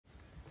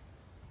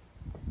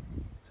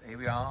So here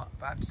we are,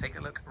 about to take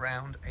a look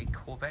around a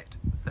Corvette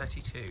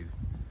 32.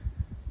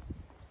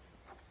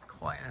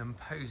 Quite an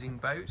imposing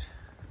boat.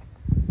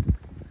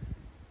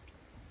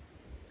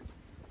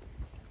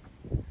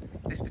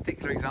 This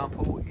particular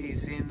example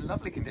is in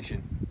lovely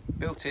condition.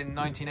 Built in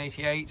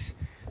 1988,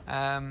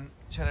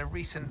 which had a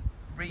recent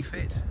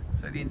refit,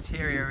 so the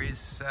interior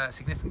is has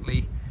been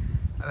significantly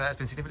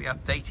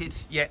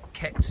updated, yet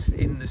kept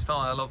in the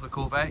style of the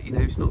Corvette. You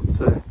know, it's not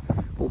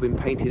all been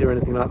painted or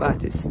anything like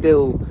that. It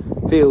still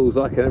feels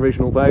like an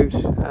original boat,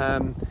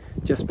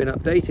 just been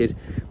updated.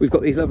 We've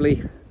got these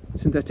lovely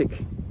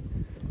synthetic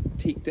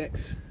teak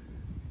decks,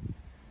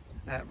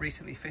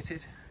 recently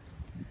fitted.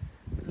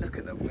 Look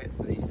at the width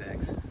of these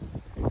decks.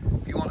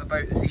 If you want a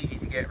boat that's easy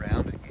to get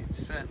around, it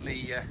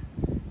certainly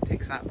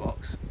ticks that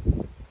box.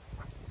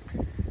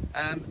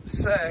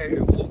 So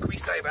what can we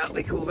say about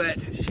the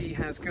Corvette? She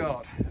has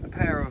got a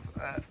pair of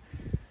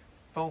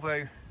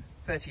Volvo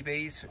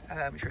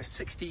 30Bs, which are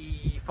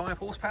 65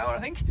 horsepower, I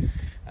think,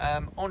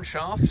 on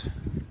shaft,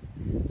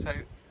 so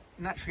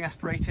naturally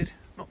aspirated,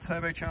 not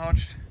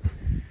turbocharged.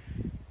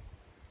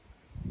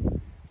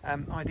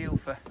 Ideal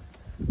for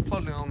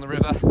plodding on the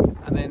river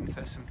and then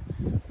for some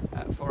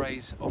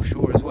forays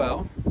offshore as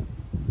well.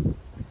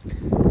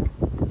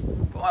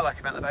 What I like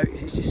about the boat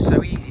is it's just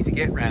so easy to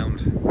get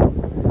round.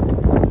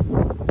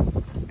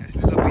 It's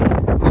a lovely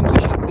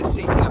composition. This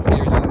seating up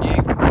here is all new.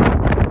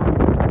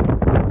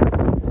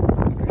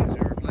 The cushions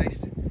are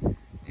replaced.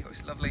 You've got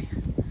this lovely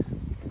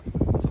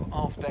sort of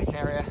aft deck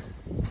area.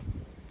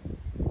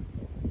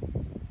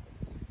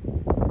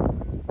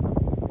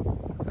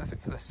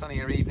 Perfect for the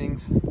sunnier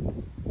evenings.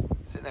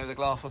 Sitting there with a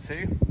glass or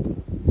two.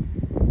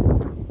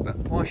 But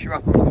whilst you're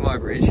up on the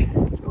flybridge,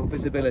 your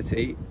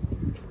visibility,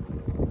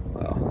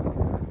 well,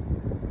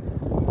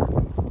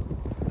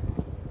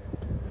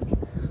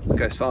 I'll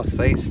go as far as to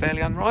say it's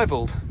fairly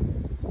unrivaled.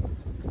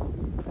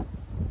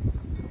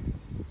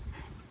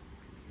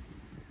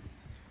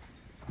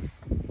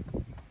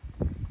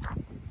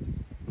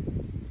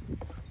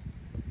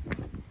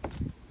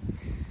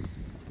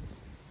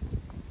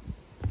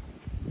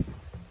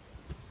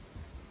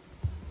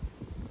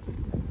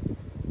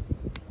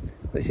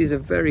 This is a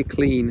very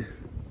clean,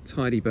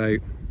 tidy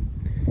boat.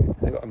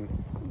 I've got a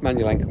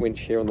manual anchor winch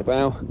here on the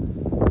bow.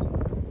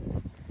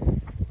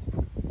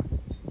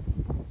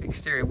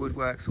 Exterior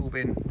woodwork's all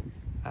been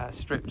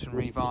stripped and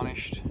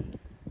revarnished.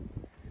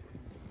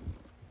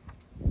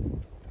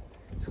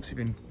 It's obviously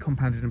been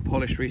compounded and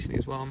polished recently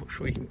as well. I'm not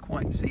sure you can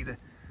quite see the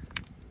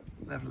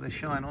level of the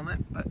shine on it,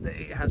 but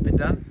it has been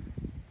done.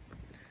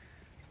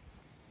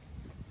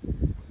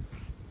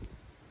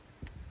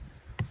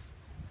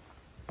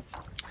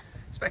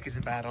 Spec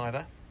isn't bad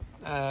either.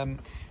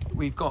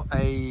 We've got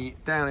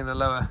down in the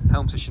lower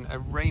helm position a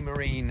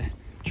Raymarine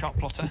chart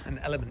plotter, an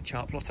Element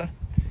chart plotter,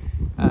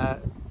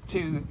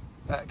 2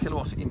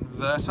 kilowatt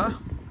inverter.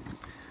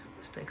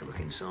 Let's take a look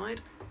inside.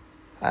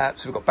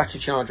 So we've got battery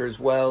charger as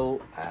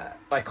well,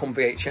 Icon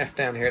VHF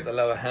down here at the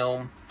lower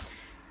helm,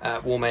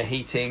 warm air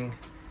heating,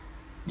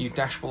 new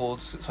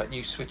dashboards, looks like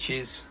new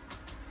switches.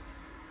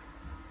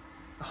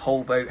 The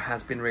whole boat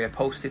has been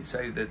reupholstered,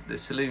 so the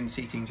saloon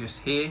seating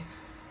just here.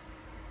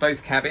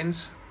 Both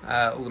cabins,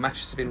 all the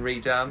mattresses have been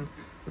redone.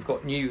 We've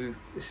got new,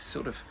 this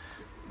sort of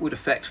wood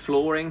effect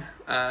flooring.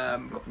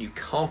 Got new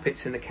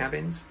carpets in the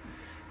cabins.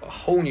 Got a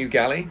whole new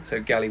galley, so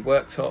galley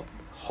worktop,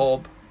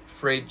 hob,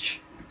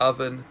 fridge,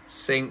 oven,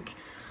 sink,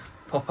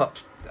 pop-up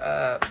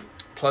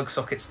plug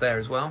sockets there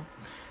as well.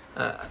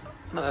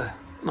 Another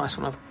nice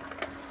one. I've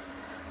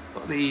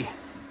got the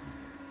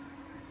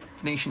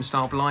Venetian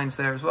style blinds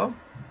there as well.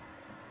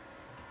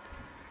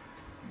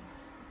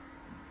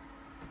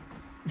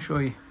 I'll show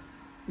you.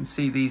 You can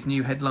see these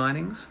new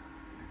headlinings.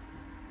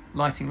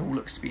 Lighting all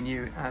looks to be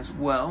new as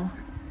well.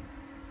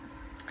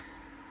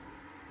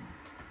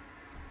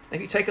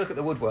 If you take a look at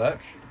the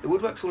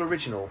woodwork's all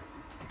original,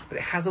 but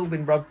it has all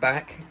been rubbed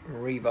back,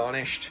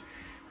 revarnished.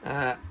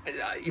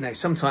 You know,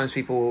 sometimes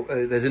people,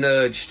 there's an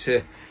urge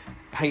to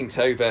paint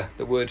over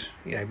the wood,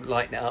 you know,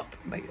 lighten it up,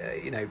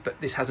 you know, but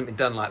this hasn't been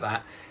done like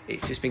that.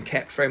 It's just been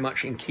kept very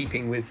much in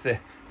keeping with the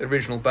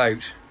original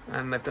boat,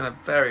 and they've done a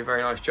very,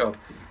 very nice job.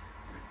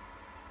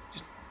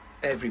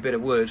 Every bit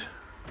of wood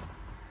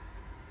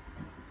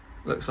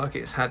looks like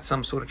it's had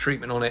some sort of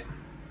treatment on it,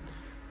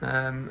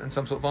 and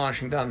some sort of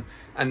varnishing done,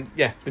 and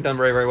yeah, it's been done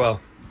very, very well.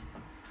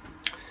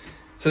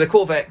 So the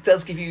Corvette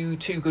does give you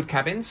 2 good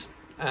cabins.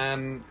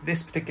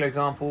 This particular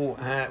example,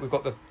 we've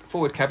got the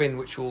forward cabin,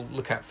 which we'll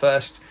look at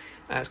first.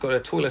 It's got a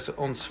toilet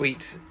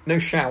ensuite, no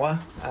shower.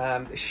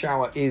 The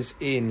shower is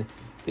in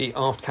the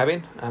aft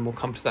cabin, and we'll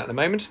come to that in a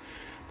moment,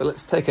 but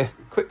let's take a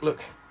quick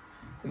look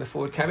in the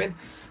forward cabin.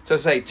 So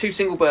as I say, 2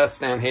 single berths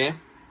down here.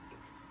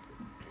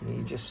 You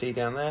can just see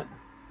down there.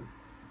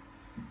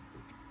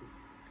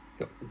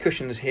 Got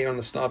cushions here on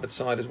the starboard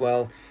side as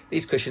well.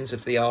 These cushions are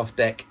for the aft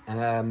deck,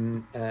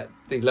 the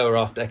lower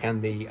aft deck,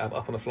 and the up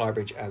on the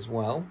flybridge as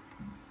well.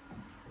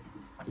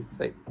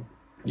 So,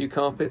 new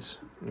carpets.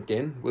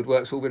 Again,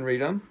 woodwork's all been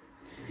redone.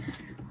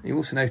 You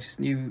also notice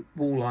new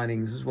wall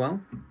linings as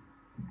well.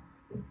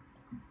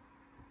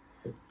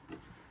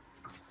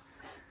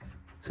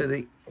 So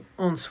the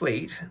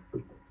ensuite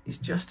is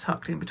just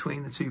tucked in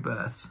between the two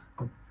berths.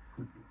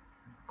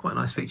 Quite a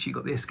nice feature. You've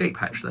got the escape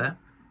hatch there.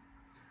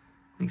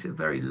 Makes it a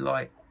very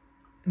light,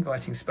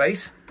 inviting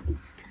space.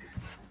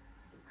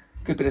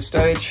 Good bit of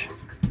stowage.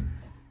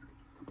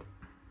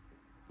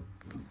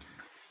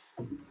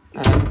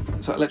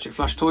 So electric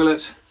flush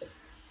toilet.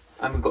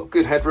 And we've got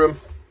good headroom.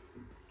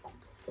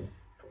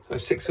 So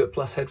 6 foot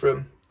plus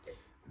headroom.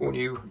 All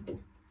new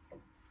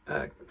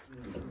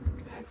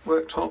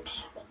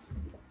worktops.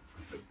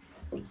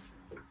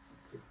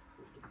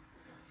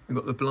 We've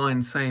got the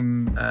blinds,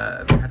 same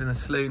we had in the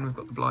saloon. We've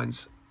got the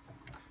blinds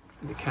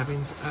in the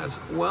cabins as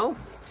well.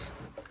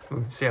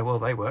 Ooh, see how well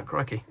they work,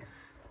 crikey.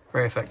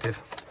 Very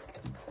effective.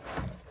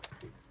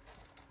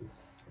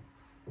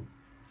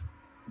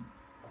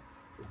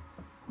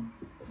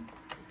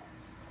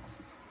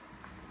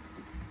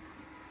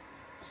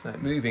 So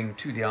moving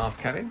to the aft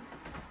cabin.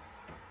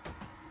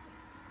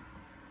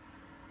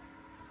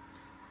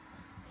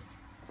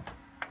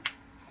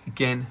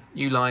 Again,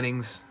 new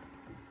linings,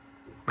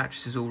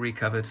 mattresses all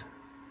recovered,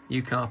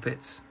 new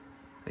carpets.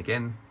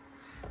 Again,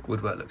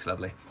 woodwork looks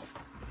lovely.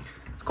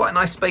 It's quite a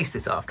nice space,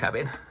 this aft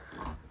cabin.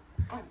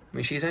 I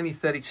mean, she's only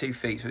 32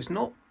 feet, so it's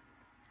not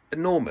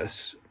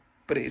enormous,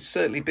 but it's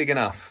certainly big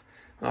enough.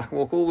 And I can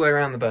walk all the way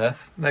around the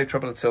berth, no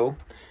trouble at all.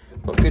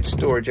 Got good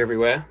storage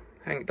everywhere,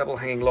 double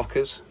hanging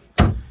lockers,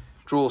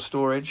 drawer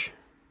storage,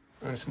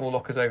 and small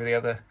lockers over the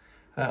other,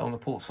 on the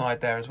port side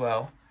there as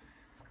well.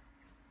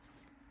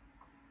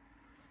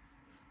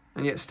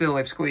 And yet still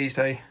they've squeezed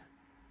a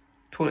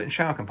toilet and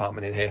shower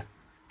compartment in here.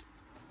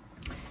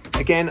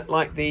 Again,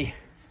 like the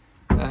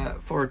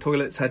forward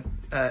toilets, had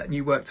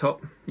new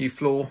worktop, new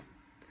floor,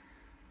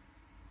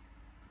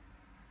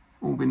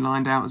 all been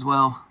lined out as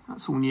well.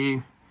 That's all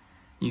new.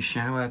 New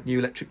shower, new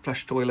electric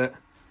flush toilet.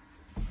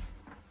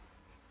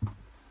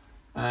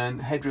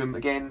 And headroom,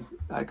 again,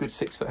 a good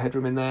 6 foot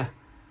headroom in there.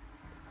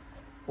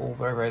 All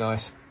very, very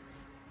nice.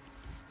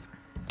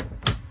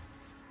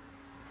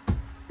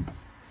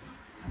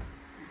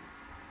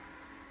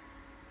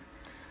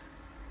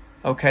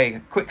 Okay,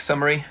 quick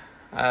summary.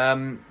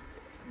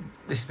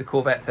 This is the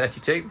Corvette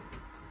 32,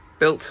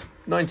 built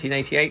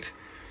 1988.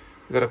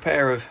 We've got a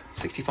pair of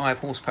 65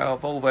 horsepower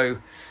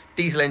Volvo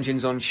diesel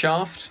engines on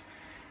shaft.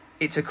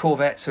 It's a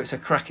Corvette, so it's a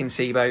cracking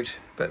seaboat,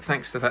 but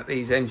thanks to the fact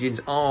these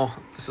engines are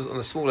on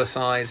the smaller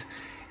size,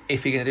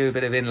 if you're going to do a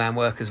bit of inland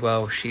work as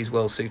well, she's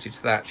well suited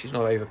to that. She's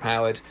not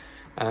overpowered.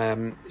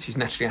 She's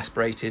naturally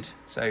aspirated,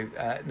 so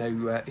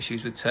no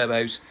issues with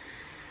turbos.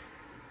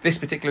 This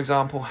particular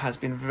example has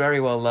been very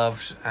well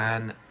loved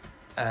and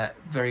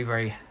very,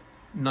 very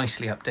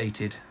nicely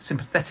updated,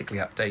 sympathetically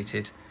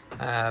updated.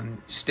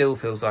 Still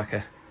feels like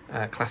a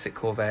classic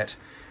Corvette,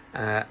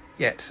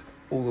 yet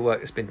all the work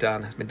that's been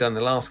done has been done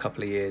the last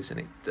couple of years, and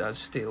it does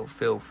still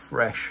feel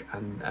fresh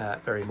and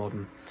very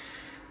modern.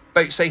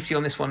 Boat safety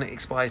on this one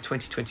expires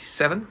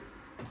 2027.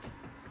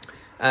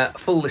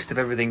 Full list of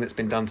everything that's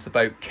been done to the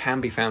boat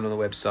can be found on the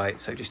website,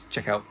 so just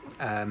check out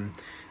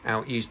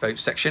our used boat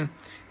section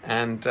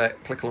and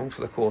click along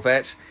for the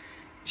Corvette.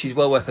 She's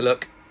well worth a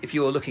look. If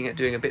you're looking at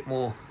doing a bit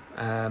more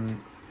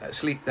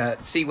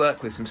sea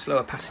work with some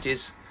slower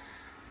passages,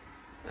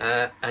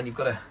 and you've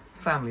got a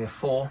family of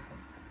 4,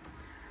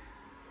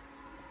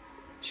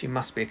 she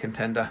must be a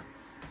contender.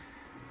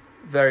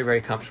 Very,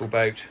 very comfortable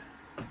boat.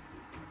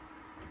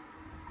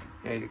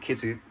 Yeah, your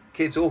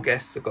kids or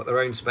guests have got their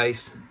own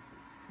space.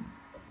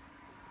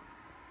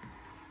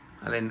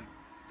 And then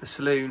the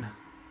saloon,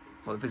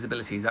 well, the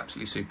visibility is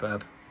absolutely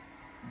superb.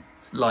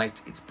 It's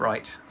light, it's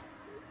bright,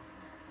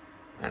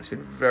 and it's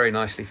been very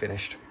nicely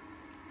finished.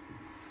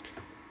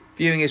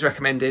 Viewing is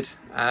recommended.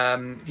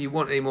 If you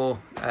want any more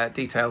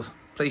details,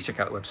 please check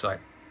out the website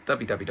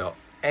www.nya.co.uk.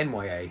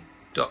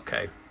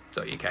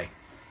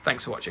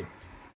 Thanks for watching.